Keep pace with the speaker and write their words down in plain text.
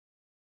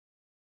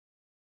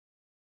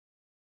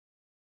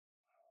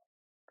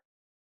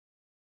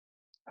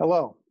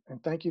Hello,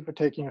 and thank you for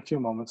taking a few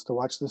moments to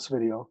watch this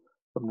video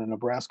from the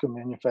Nebraska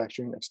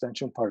Manufacturing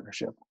Extension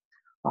Partnership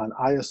on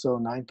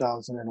ISO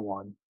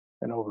 9001,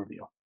 an overview.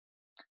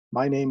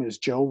 My name is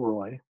Joe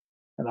Roy,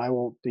 and I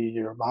will be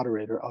your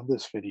moderator of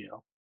this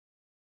video.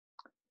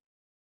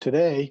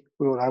 Today,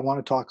 what I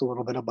want to talk a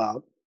little bit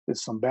about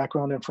is some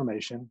background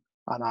information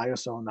on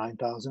ISO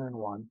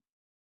 9001,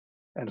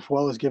 and as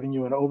well as giving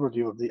you an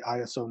overview of the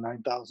ISO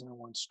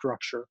 9001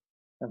 structure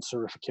and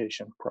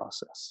certification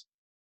process.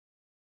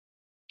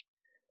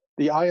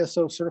 The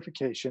ISO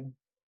certification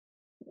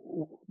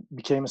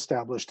became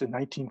established in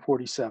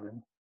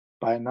 1947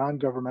 by a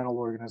non-governmental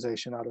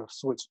organization out of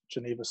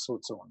Geneva,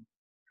 Switzerland.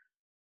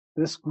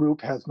 This group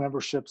has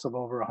memberships of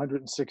over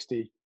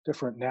 160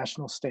 different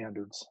national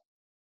standards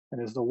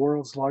and is the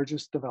world's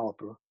largest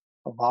developer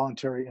of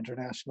voluntary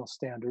international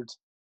standards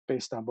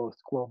based on both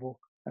global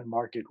and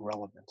market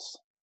relevance.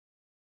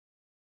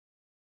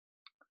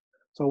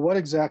 So what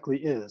exactly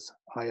is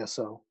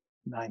ISO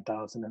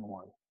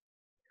 9001?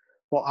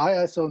 Well,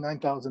 ISO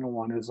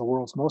 9001 is the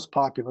world's most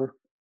popular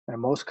and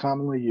most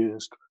commonly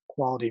used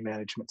quality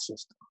management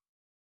system.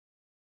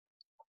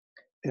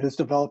 It is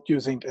developed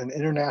using an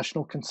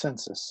international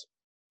consensus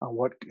on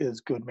what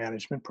is good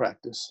management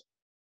practice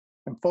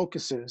and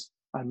focuses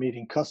on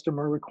meeting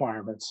customer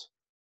requirements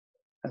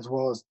as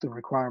well as the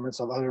requirements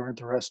of other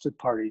interested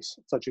parties,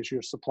 such as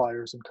your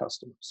suppliers and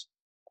customers.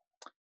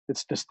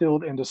 It's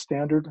distilled into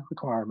standard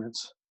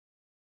requirements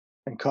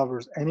and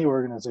covers any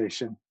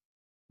organization,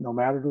 no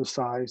matter the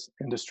size,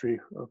 industry,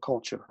 or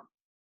culture.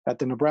 At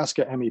the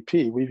Nebraska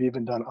MEP, we've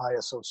even done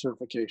ISO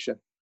certification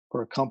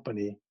for a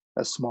company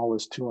as small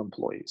as 2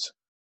 employees.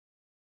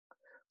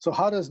 So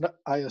how does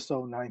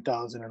ISO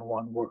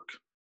 9001 work?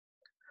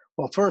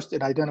 Well, first,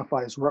 it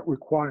identifies what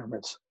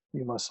requirements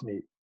you must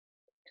meet.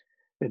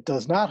 It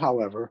does not,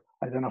 however,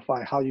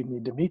 identify how you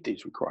need to meet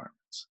these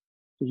requirements.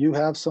 So you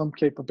have some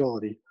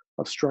capability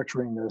of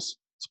structuring this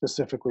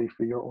specifically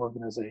for your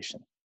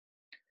organization.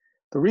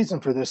 The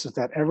reason for this is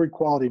that every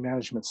quality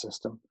management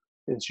system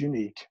is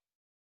unique.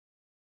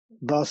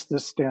 Thus,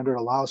 this standard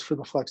allows for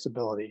the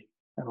flexibility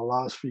and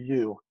allows for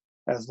you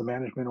as the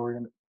management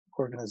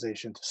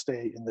organization to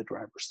stay in the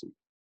driver's seat.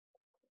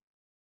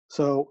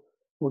 So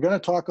we're going to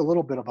talk a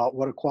little bit about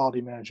what a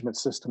quality management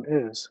system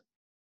is,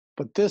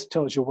 but this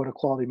tells you what a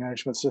quality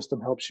management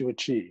system helps you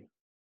achieve.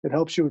 It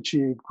helps you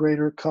achieve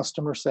greater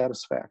customer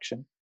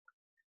satisfaction.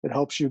 It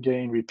helps you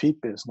gain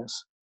repeat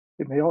business.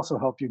 It may also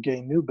help you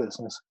gain new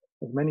business,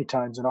 as many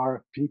times an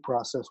RFP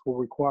process will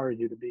require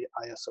you to be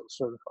ISO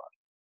certified.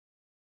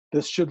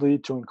 This should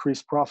lead to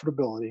increased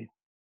profitability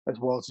as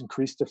well as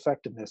increased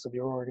effectiveness of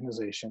your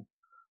organization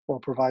while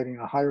providing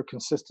a higher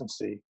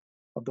consistency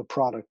of the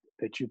product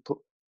that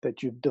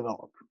you've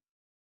developed.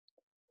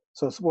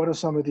 So what are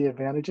some of the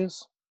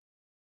advantages?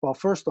 Well,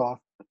 first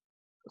off,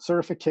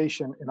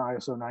 certification in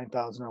ISO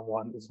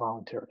 9001 is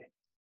voluntary.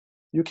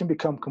 You can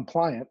become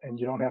compliant and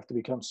you don't have to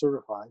become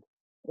certified,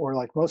 or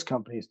like most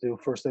companies do,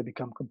 first they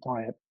become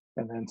compliant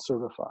and then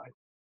certified.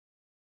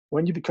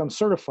 When you become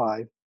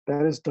certified,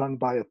 that is done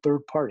by a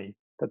third party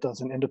that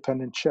does an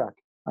independent check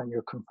on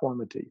your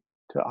conformity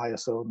to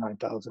ISO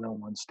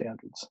 9001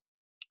 standards.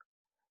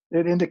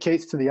 It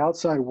indicates to the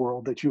outside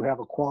world that you have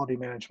a quality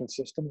management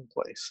system in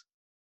place,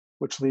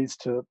 which leads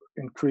to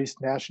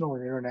increased national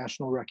and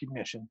international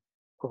recognition,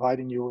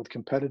 providing you with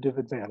competitive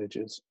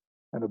advantages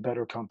and a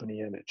better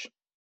company image.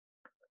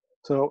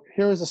 So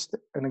here's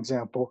an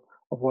example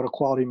of what a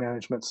quality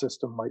management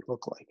system might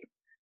look like.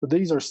 So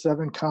these are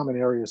 7 common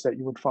areas that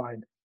you would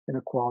find in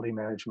a quality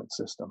management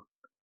system.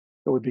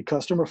 It would be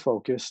customer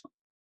focused.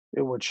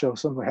 It would show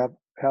have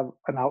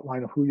an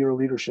outline of who your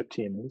leadership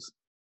team is.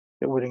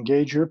 It would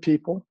engage your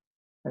people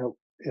in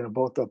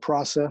both the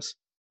process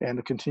and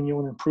a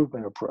continual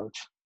improvement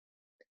approach.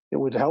 It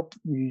would help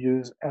you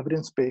use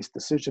evidence-based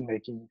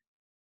decision-making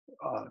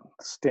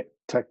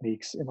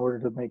techniques in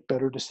order to make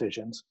better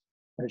decisions.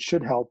 And it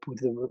should help with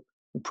the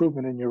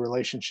improvement in your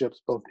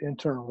relationships, both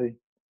internally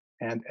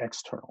and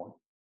externally.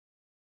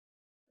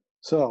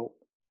 So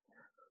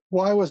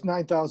why was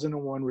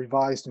 9001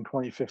 revised in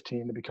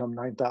 2015 to become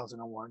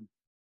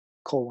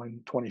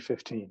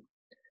 9001:2015?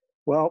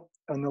 Well,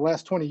 in the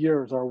last 20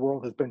 years, our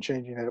world has been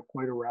changing at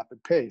quite a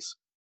rapid pace.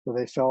 So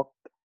they felt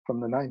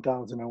from the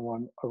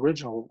 9001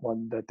 original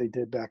one that they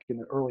did back in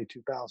the early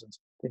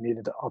 2000s, they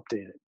needed to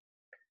update it,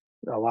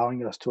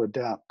 allowing us to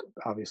adapt,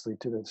 obviously,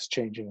 to this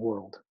changing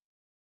world.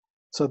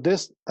 So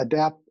this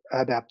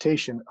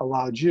adaptation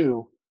allowed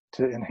you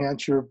to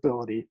enhance your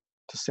ability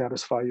to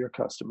satisfy your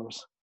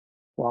customers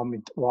while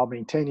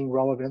maintaining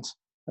relevance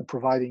and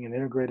providing an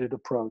integrated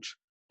approach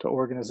to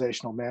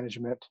organizational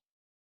management,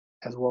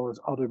 as well as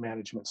other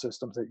management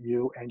systems that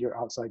you and your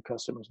outside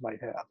customers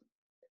might have.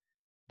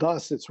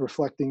 Thus, it's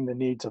reflecting the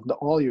needs of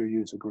all your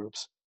user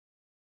groups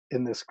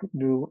in this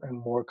new and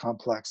more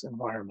complex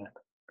environment,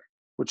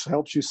 which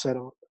helps you set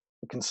a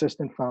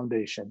consistent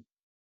foundation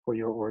for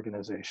your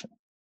organization.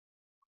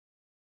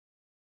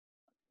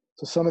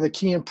 So some of the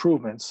key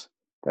improvements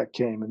that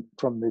came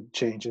from the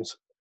changes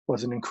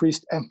was an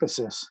increased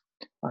emphasis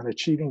on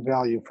achieving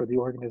value for the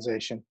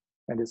organization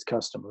and its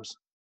customers.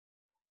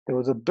 There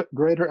was a bit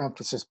greater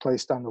emphasis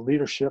placed on the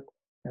leadership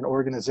and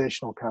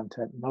organizational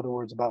content, in other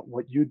words, about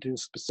what you do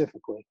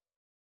specifically,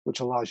 which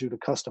allows you to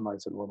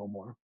customize it a little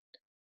more.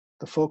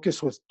 The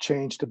focus was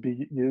changed to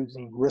be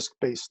using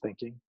risk-based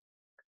thinking.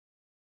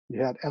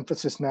 You had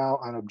emphasis now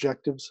on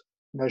objectives,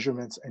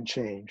 measurements, and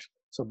change.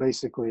 So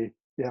basically,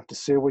 you have to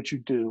say what you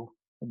do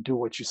and do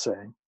what you say.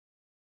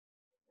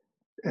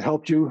 It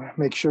helped you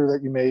make sure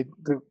that you made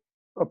the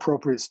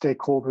appropriate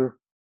stakeholder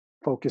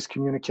focused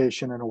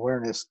communication and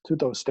awareness to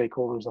those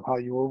stakeholders of how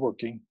you were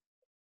working.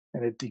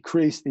 And it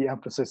decreased the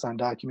emphasis on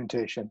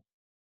documentation,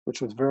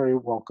 which was very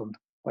welcomed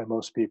by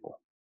most people.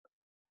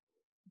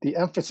 The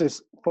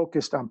emphasis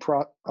focused on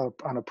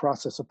a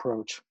process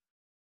approach,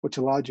 which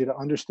allowed you to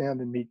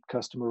understand and meet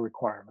customer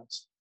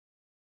requirements.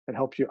 It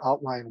helped you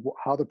outline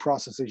how the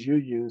processes you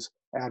use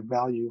add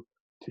value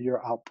to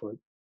your output.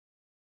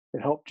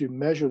 It helped you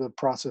measure the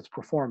process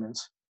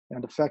performance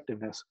and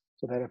effectiveness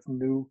so that if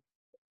new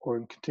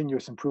or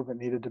continuous improvement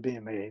needed to be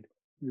made,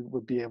 you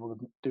would be able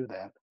to do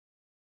that.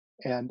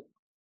 And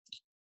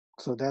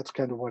so that's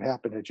kind of what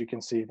happened. As you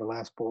can see, the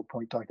last bullet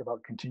point talked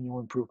about continual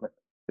improvement.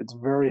 It's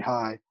very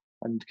high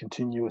on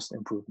continuous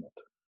improvement.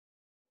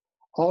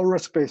 All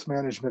risk-based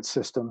management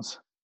systems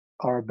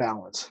are a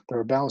balance.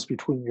 They're a balance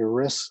between your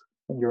risks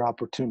and your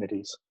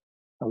opportunities.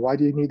 And why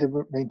do you need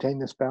to maintain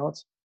this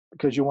balance?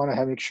 Because you want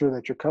to make sure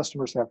that your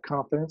customers have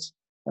confidence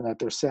and that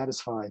they're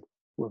satisfied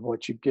with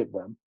what you give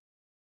them.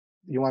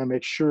 You want to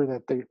make sure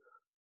that the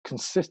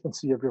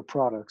consistency of your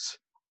products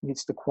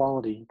meets the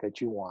quality that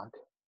you want.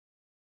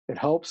 It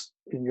helps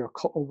in your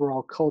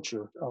overall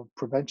culture of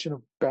prevention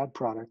of bad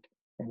product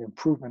and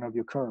improvement of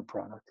your current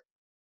product.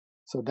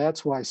 So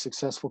that's why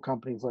successful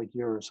companies like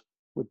yours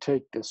would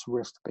take this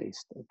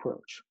risk-based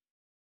approach.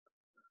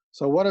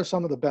 So what are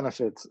some of the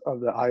benefits of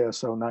the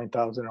ISO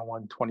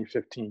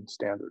 9001:2015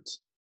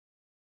 standards?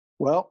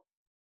 Well,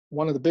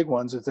 one of the big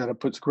ones is that it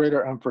puts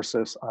greater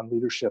emphasis on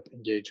leadership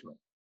engagement.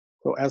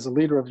 So as a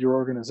leader of your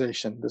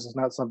organization, this is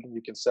not something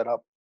you can set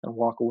up and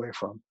walk away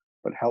from,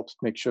 but helps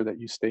make sure that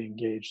you stay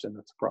engaged in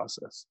this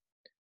process.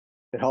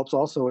 It helps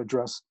also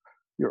address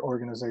your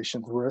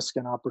organization's risk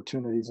and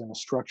opportunities in a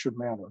structured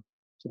manner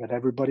so that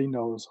everybody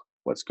knows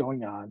what's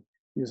going on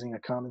using a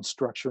common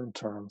structure and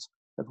terms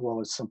as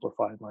well as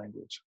simplified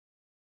language.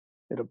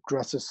 It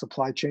addresses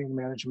supply chain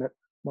management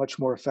much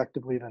more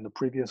effectively than the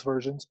previous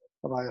versions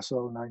of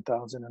ISO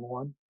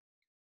 9001,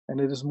 and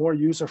it is more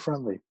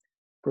user-friendly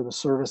for the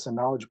service and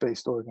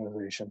knowledge-based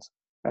organizations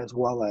as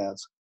well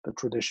as the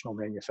traditional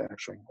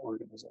manufacturing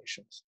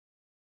organizations.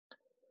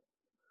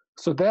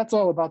 So that's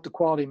all about the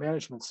quality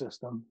management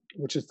system,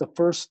 which is the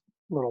first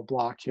little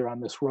block here on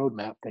this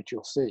roadmap that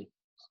you'll see.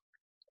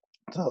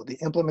 So the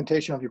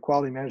implementation of your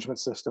quality management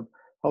system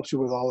helps you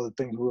with all of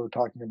the things we were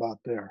talking about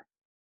there.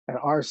 And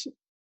our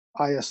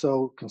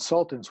ISO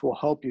consultants will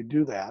help you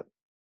do that,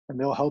 and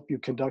they'll help you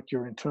conduct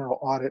your internal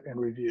audit and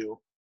review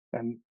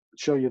and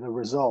show you the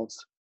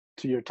results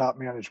to your top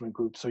management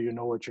group so you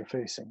know what you're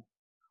facing.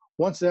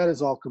 Once that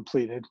is all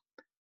completed,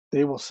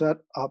 they will set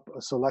up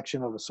a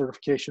selection of a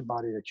certification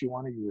body that you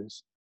want to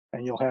use,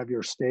 and you'll have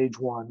your stage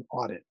 1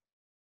 audit.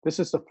 This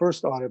is the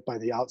first audit by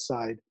the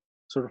outside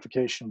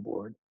certification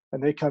board,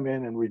 and they come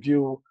in and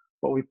review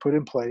what we put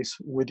in place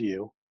with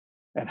you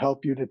and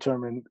help you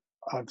determine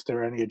if there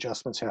are any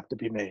adjustments have to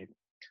be made.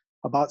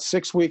 About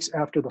 6 weeks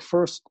after the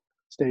first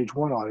stage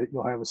 1 audit,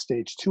 you'll have a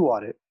stage 2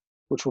 audit,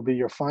 which will be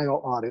your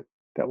final audit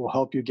that will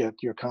help you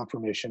get your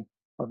confirmation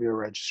of your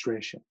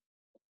registration.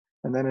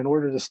 And then in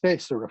order to stay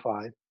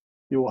certified,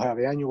 you will have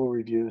annual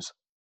reviews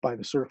by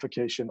the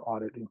certification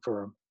auditing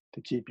firm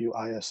to keep you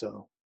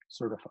ISO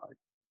certified.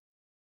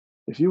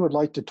 If you would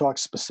like to talk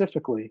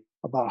specifically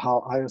about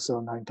how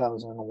ISO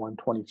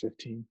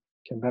 9001:2015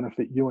 can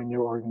benefit you and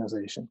your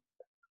organization,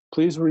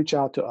 please reach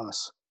out to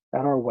us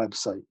at our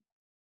website,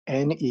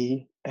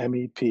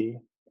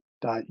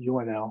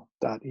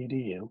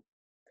 nemep.unl.edu,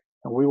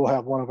 and we will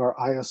have one of our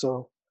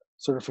ISO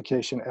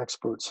certification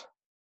experts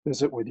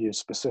visit with you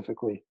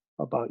specifically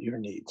about your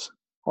needs.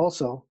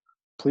 Also,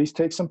 please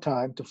take some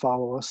time to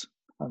follow us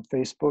on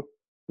Facebook,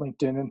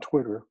 LinkedIn, and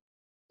Twitter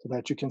so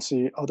that you can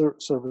see other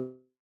services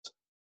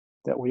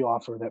that we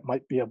offer that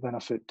might be of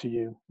benefit to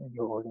you and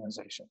your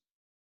organization.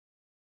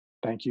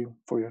 Thank you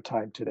for your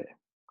time today.